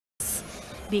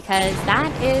because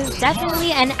that is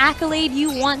definitely an accolade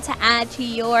you want to add to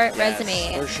your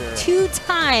resume. For sure.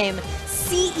 2-time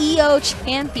CEO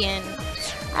champion.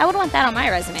 I would want that on my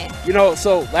resume. You know,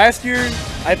 so last year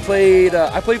I played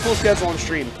full schedule on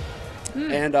stream,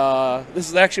 and this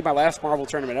is actually my last Marvel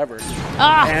tournament ever.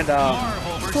 And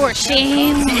for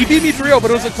shame. He beat me 3-0,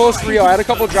 but it was a close 3-0. I had a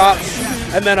couple drops,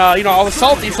 and then you know, I was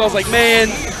salty, so I was like, man,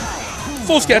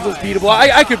 full schedule's beatable.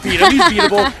 I could beat him. He's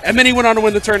beatable. And then he went on to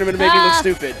win the tournament and made me look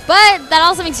stupid. But that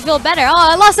also makes you feel better. Oh,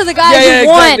 I lost to the guy who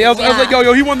won. Exactly. I was like,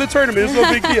 yo, he won the tournament. It's no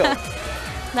big deal.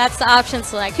 That's the option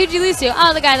select. Who'd you lose to?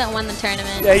 Oh, the guy that won the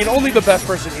tournament. Yeah, you know, only the best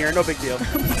person here. No big deal.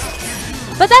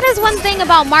 But that is one thing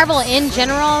about Marvel in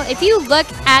general. If you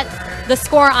look at the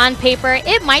score on paper,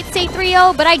 it might say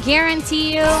 3-0, but I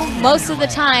guarantee you, most of the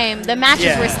time, the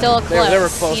matches were still close. They were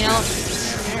close. You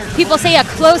know, people say a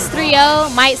close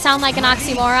 3-0 might sound like an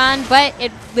oxymoron, but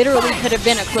it literally could have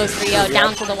been a close 3-0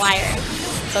 down to the wire.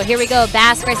 So here we go,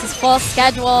 Bass versus full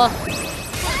schedule.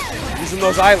 Using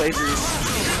those eye lasers.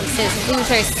 This is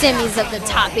loser simmies of the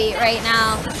top 8 right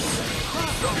now.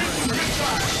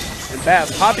 And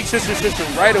Bass popping Sister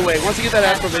right away. Once you get that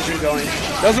Astral Vision going,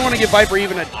 doesn't want to give Viper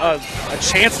even a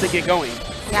chance to get going.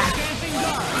 Yeah.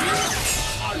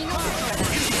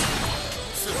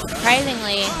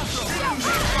 Surprisingly,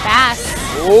 Bass.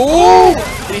 Oh!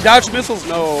 Did he dodge missiles?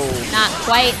 No. Not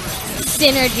quite.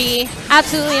 Synergy.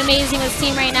 Absolutely amazing this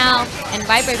team right now. And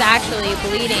Viper's actually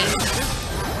bleeding.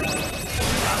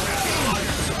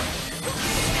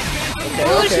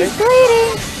 Ooh, she's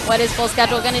bleeding. What is full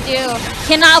schedule gonna do?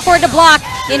 Cannot afford to block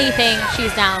anything.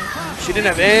 She's down. She didn't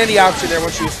have any option there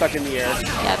when she was stuck in the air.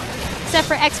 Yep. Except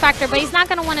for X Factor, but he's not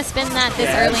gonna want to spin that this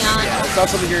early on. Yeah, it's not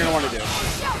something you're gonna want to do.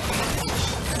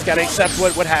 Just gotta accept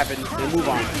what happened and move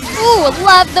on. Ooh,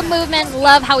 love the movement.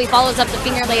 Love how he follows up the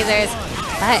finger lasers.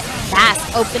 But Bass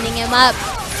opening him up.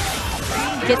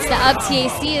 Gets the up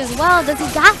TAC as well. Does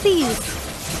he got these?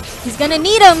 He's gonna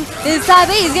need them. This top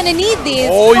 8, he's gonna need these.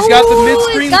 Oh, he's got the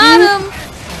mid-screen. He's got them.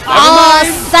 Oh,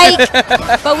 psych.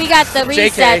 But we got the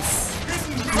resets.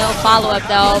 No follow-up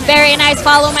though. Very nice,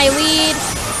 follow my lead.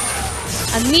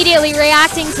 Immediately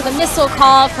reacting to the missile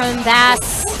call from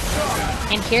Bass.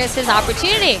 And here's his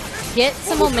opportunity. Get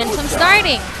some momentum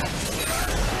starting.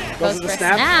 Goes for the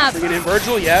snap. Bring it in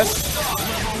Virgil, yes.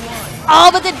 Oh,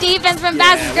 but the defense from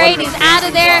Bass is great. He's out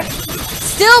of there.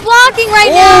 Still blocking right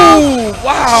now.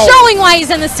 Wow. Showing why he's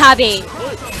in this top 8.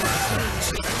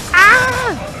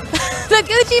 Ah! The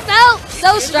Gucci belt.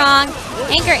 So strong.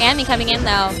 Anchor Amy coming in,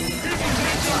 though.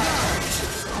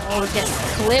 Oh, just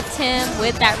clipped him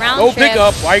with that round trip. Pick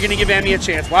up. Why are you going to give Amy a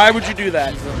chance? Why would you do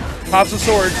that? Pops the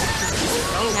sword.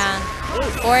 Yeah.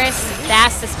 Force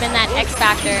Bass to spin that X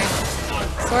Factor.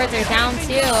 Swords are down,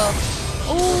 too.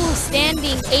 Ooh,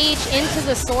 standing H into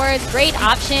the swords. Great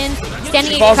option.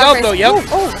 Standing H falls covers. Out, though. Yep.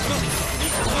 Ooh.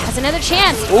 Has another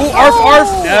chance. Ooh, arf.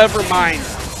 Never mind.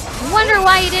 Wonder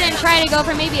why he didn't try to go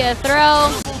for maybe a throw.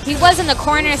 He was in the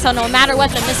corner, so no matter what,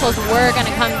 the missiles were going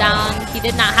to come down. He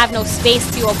did not have no space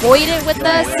to avoid it with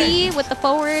the C, with the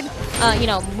forward, you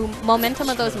know, momentum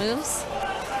of those moves.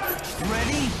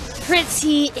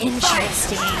 Pretty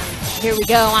interesting. Here we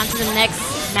go, on to the next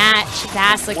match.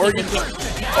 Bass looking to get...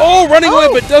 Oh, running away,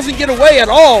 but doesn't get away at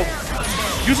all.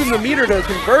 Using the meter to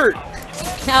convert.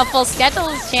 Now full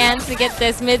schedule's chance to get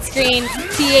this mid-screen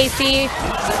TAC.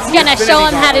 He's going to show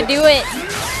him how to do it.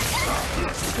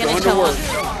 He's going to show him.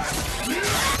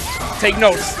 Take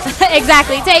notes.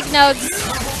 Exactly, take notes.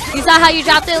 You saw how you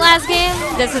dropped it last game?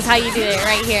 This is how you do it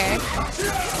right here.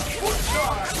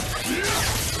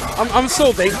 I'm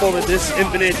so thankful that this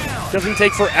Infinite doesn't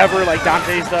take forever like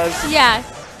Dante's does. Yeah,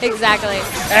 exactly.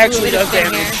 Actually does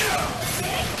damage.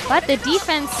 Here. But the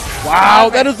defense... Wow,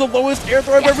 that is the lowest air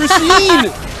throw I've ever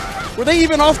seen! Were they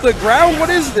even off the ground? What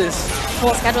is this?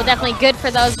 Full schedule definitely good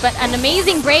for those, but an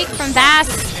amazing break from Bass,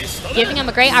 giving him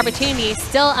a great opportunity.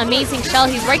 Still amazing shell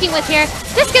he's working with here.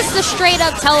 Just gets the straight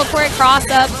up teleport cross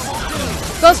up.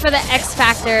 Goes for the X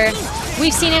Factor.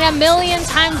 We've seen it a million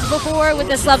times before with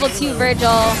this level 2 Virgil.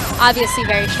 Obviously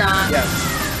very strong. Yes.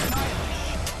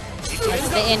 That's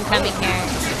the incoming here.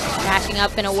 Dashing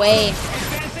up and away.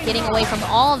 Getting away from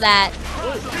all that.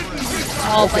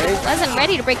 Oh, but he wasn't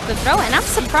ready to break the throw, and I'm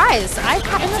surprised. I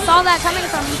saw that coming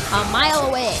from a mile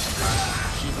away.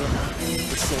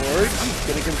 The sword,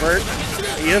 gonna convert.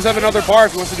 He does have another bar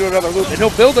if he wants to do another loop, and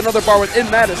he'll build another bar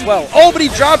within that as well. Oh, but he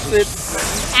drops it.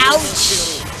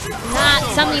 Ouch. Not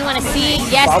something you want to see.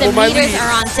 Yes, the meters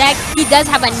are on deck. He does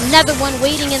have another one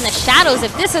waiting in the shadows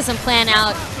if this doesn't plan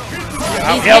out.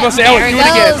 Yeah, I'm gonna say, do it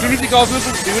again. As soon as he calls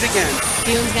missiles, do it again.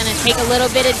 Doom's gonna take a little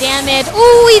bit of damage.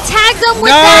 Ooh, he tagged him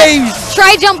with that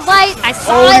tri-jump light. I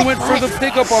saw it. He went for the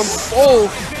pickup on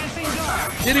both.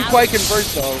 Didn't quite convert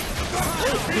though.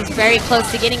 He's very close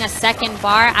to getting a second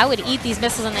bar. I would eat these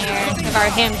missiles in the air if I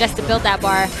were him just to build that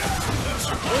bar.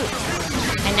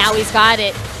 And now he's got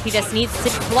it. He just needs to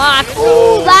block.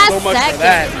 Ooh,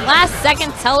 last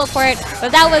second teleport.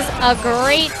 But that was a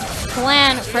great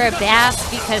plan for Bass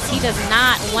because he does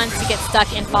not want to get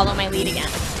stuck and follow my lead again.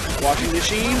 Walking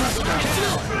machine.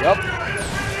 Yep.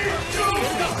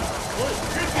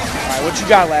 Alright, what you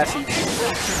got, Lassie?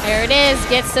 There it is.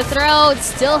 Gets the throw.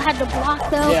 Still had to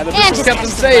block though. Yeah, the and just kept him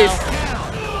safe.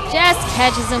 Just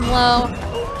catches him low.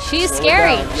 She's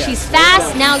scary. Yeah, she's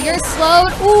fast. Now you're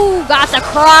slowed. Ooh, got the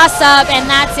cross up, and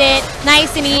that's it.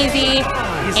 Nice and easy.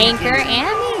 Anchor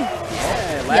Amy.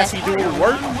 Yeah, Lassie doing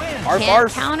work. Can't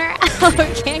counter out.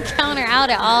 Can't counter out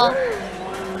at all.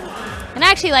 And I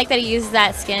actually like that he uses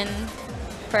that skin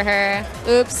for her.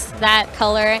 Oops, that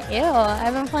color. Ew,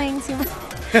 I've been playing too much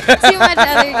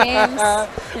other games.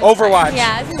 Overwatch.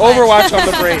 Yeah, Overwatch on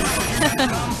the brain.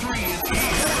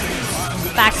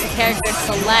 Back to character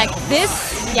select.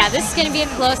 This is going to be a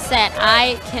close set.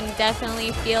 I can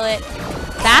definitely feel it.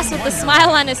 Bass with the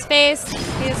smile on his face.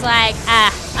 He's like,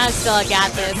 I still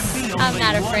got this. I'm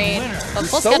not afraid. But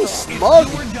he's so smug.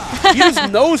 He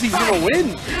just knows he's going to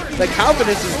win. The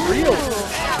confidence is real.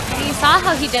 You saw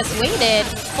how he just waited.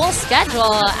 Full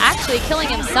schedule, actually killing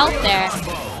himself there.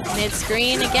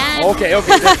 Mid-screen again. Okay.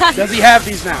 Does he have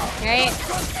these now? Right.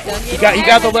 He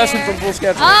got the lesson from full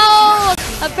schedule. Oh,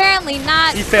 apparently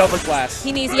not. He failed the class.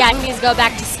 He needs to go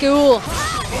back to school.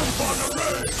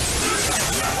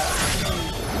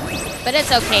 But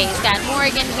it's okay. He's got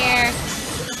Morgan here.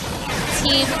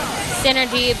 Team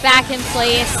synergy back in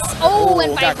place. Oh,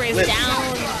 and Viper is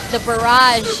down. The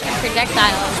barrage and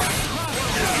projectiles.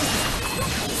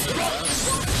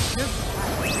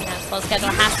 Full schedule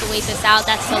has to wait this out.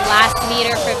 That's the last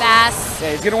meter for Bass.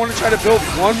 Yeah, he's going to want to try to build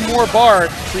one more bar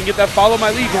so he can get that follow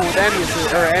my lead going with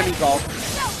Amy call.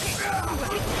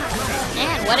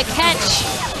 And what a catch.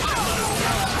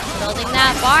 Building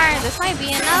that bar. This might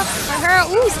be enough for her.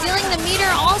 Ooh, stealing the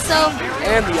meter also.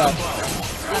 And the up.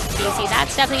 Easy.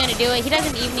 That's definitely going to do it. He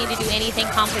doesn't even need to do anything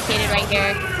complicated right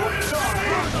here.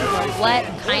 What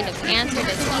kind of answer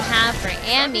does he have for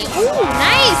Amy? Ooh,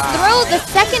 nice throw. The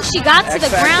second she got to the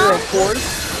ground. Of course.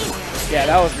 Yeah,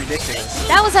 that was ridiculous.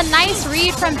 That was a nice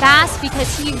read from Bass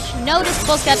because he noticed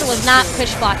full schedule was not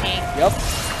push blocking. Yep.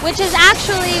 Which is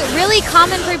actually really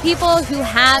common for people who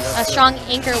have a strong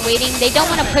anchor waiting. They don't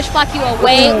want to push block you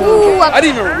away. Ooh, I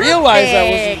didn't even realize that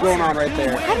was going on right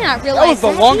there. I did not realize that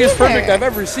was the longest perfect I've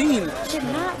ever seen. I did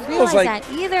not realize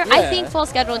that either. Yeah. I think full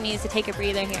schedule needs to take a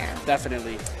breather here.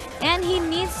 Definitely. And he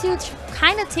needs to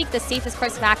kind of take the safest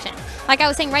course of action. Like I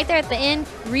was saying right there at the end,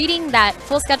 reading that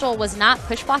full schedule was not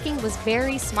push blocking was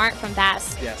very smart from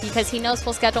Bass. Yes. Because he knows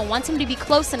full schedule wants him to be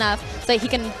close enough so that he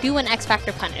can do an X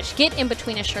Factor punish, get in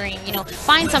between assuring,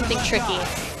 find something tricky.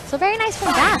 So very nice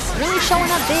from Bass, really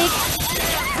showing up big.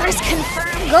 First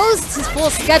confirm goes to full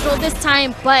schedule this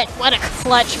time, but what a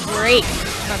clutch break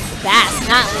from Bass,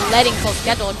 not letting full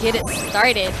schedule get it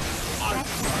started.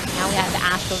 Now we have the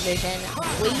Astral Vision.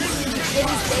 Wait, it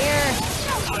is there.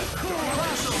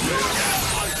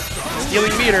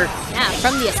 Stealing meter. Yeah,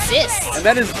 from the assist. And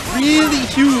that is really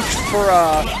huge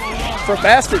for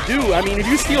Bass to do. I mean, if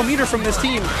you steal meter from this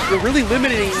team, you're really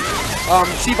limiting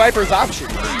C Viper's option.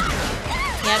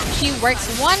 Yeah, she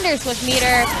works wonders with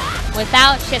meter.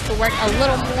 Without, she has to work a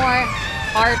little more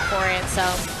hard for it, so.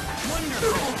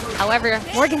 However,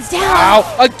 Morgan's down.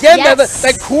 Wow, again, yes.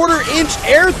 that quarter-inch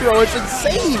air throw, it's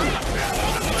insane.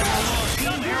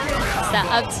 It's the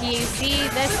up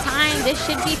TAC this time. This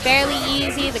should be fairly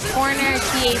easy. The corner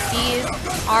TACs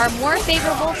are more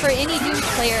favorable for any Doom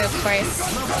player, of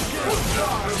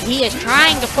course. He is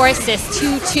trying to force this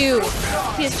 2-2.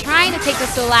 He is trying to take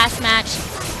this to the last match.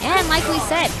 And like we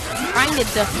said, trying to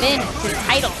defend his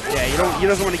title. Yeah, he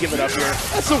doesn't want to give it up here.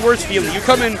 That's the worst feeling. You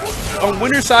come in on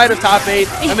winner's side of top 8,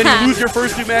 and then you lose your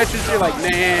first 2 matches. You're like,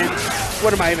 man,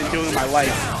 what am I even doing in my life?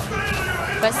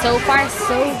 But so far,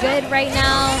 so good right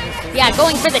now. Yeah,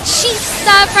 going for the cheap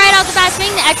stuff right out the bat,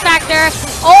 swinging the X Factor.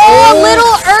 Oh, a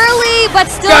little early, but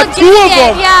still getting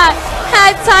it. Yeah,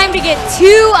 had time to get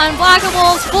 2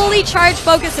 unblockables, fully charged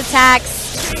focus attacks.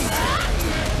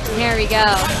 There we go.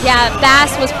 Yeah,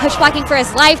 Bass was push blocking for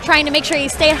his life, trying to make sure he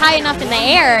stayed high enough in the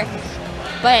air.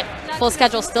 But full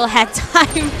schedule still had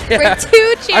time for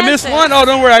 2 chances. I missed one. Oh,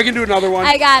 don't worry. I can do another one.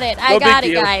 I got it. I got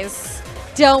it, guys.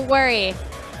 Don't worry.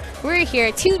 We're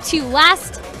here. 2-2.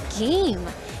 Last game.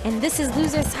 And this is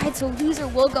loser side, so loser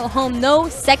will go home. No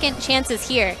second chances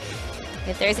here.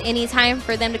 If there's any time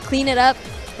for them to clean it up,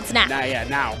 it's now. Nah, yeah,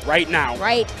 now. Right now.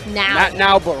 Right now. Not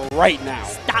now, but right now.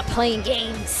 Stop playing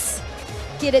games.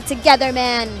 Get it together,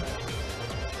 man.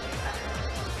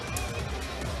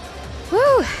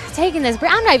 Whew, taking this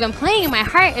break. I'm not even playing and my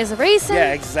heart is racing.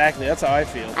 Yeah, exactly. That's how I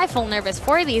feel. I feel nervous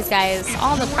for these guys.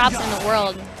 All the props in the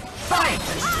world.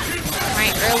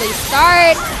 Right, early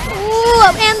start. Ooh,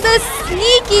 and the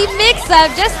sneaky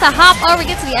mix-up just to hop over,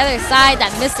 get to the other side.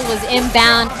 That missile was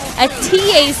inbound. A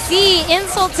TAC,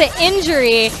 insult to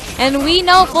injury. And we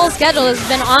know Full Schedule has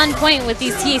been on point with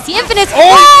these TAC Infinites. Oh,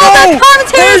 no! The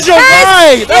commentator's There's your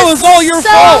guy! That was all your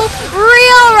fault! So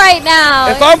real right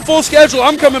now. If I'm Full Schedule,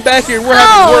 I'm coming back here and we're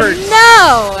having words.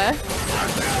 No!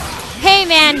 Hey,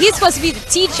 man, he's supposed to be the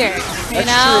teacher, you That's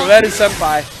know? true. That is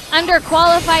senpai.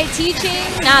 Underqualified teaching?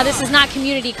 Nah, this is not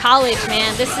community college,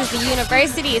 man. This is the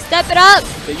university. Step it up.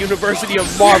 The University of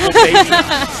Marvel, baby.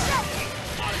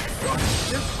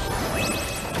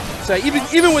 So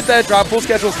even with that drop, Full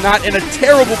Schedule's not in a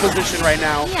terrible position right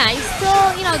now. Yeah, he's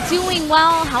still, you know, doing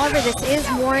well. However, this is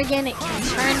Morgan. It can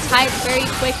turn tides very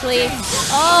quickly.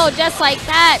 Oh, just like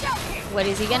that. What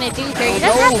is he gonna do here? He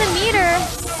doesn't have the meter.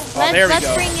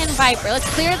 Let's bring in Viper. Let's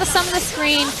clear some of the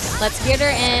screen. Let's get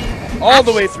her in. All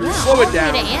the way through. Yeah, Slow it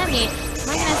down. To Amy. Am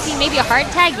I gonna see maybe a hard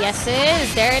tag? Yes, it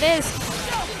is. There it is.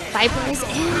 Viper is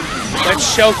in. That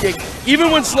shell kick,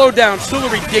 even when slowed down, still a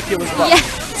ridiculous button.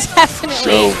 Yeah, definitely.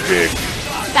 Shell kick.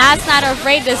 Fast not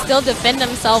afraid to still defend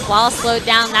himself while slowed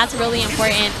down. That's really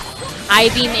important.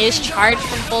 I-beam is charged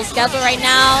from Full Schedule right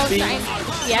now.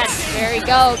 Yes, there we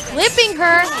go. Clipping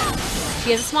her.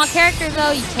 She is a small character,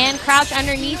 though. You can crouch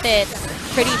underneath it.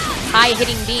 Pretty high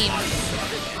hitting beam.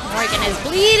 Morgan is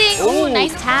bleeding. Ooh,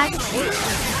 nice tag.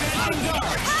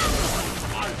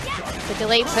 The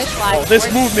delayed push block. Oh,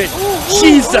 this movement.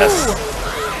 Jesus.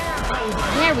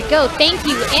 There we go. Thank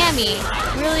you, Amy.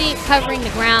 Really covering the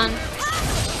ground.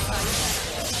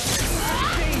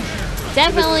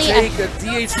 Definitely. Take a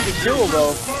DHC to kill,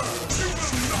 though.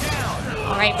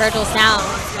 All right, Virgil's down.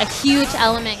 A huge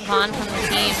element gone from the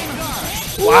team.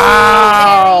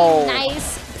 Wow. Very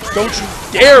nice. Don't you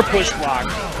dare push block.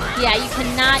 Yeah, you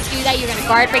cannot do that. You're going to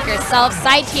guard break yourself.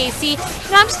 Side TAC.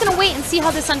 No, I'm just going to wait and see how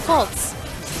this unfolds.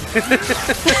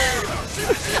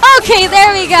 Okay,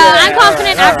 there we go. Yeah, I'm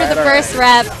confident after the first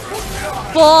rep.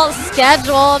 Full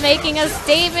Schedule making a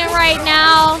statement right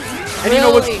now. And you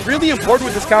know what's really important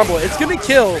with this combo? It's going to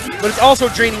kill, but it's also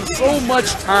draining so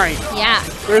much time. Yeah.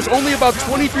 There's only about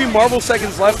 23 Marvel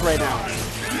seconds left right now.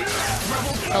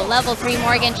 So level 3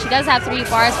 Morgan, she does have 3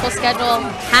 bars. Full Schedule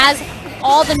has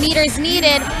all the meters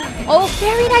needed. Oh,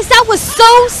 very nice. That was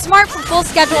so smart from Full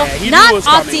Schedule. Yeah, not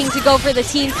opting to go for the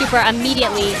team super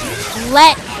immediately.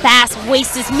 Let Fast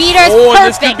waste his meters. Oh,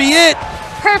 perfect. This could be it.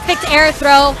 Perfect air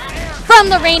throw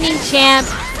from the reigning champ.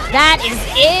 That is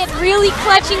it. Really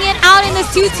clutching it out in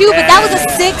this 2-2, but that was a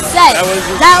sick set.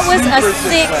 That was a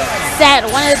sick set.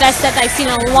 One of the best sets I've seen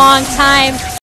in a long time.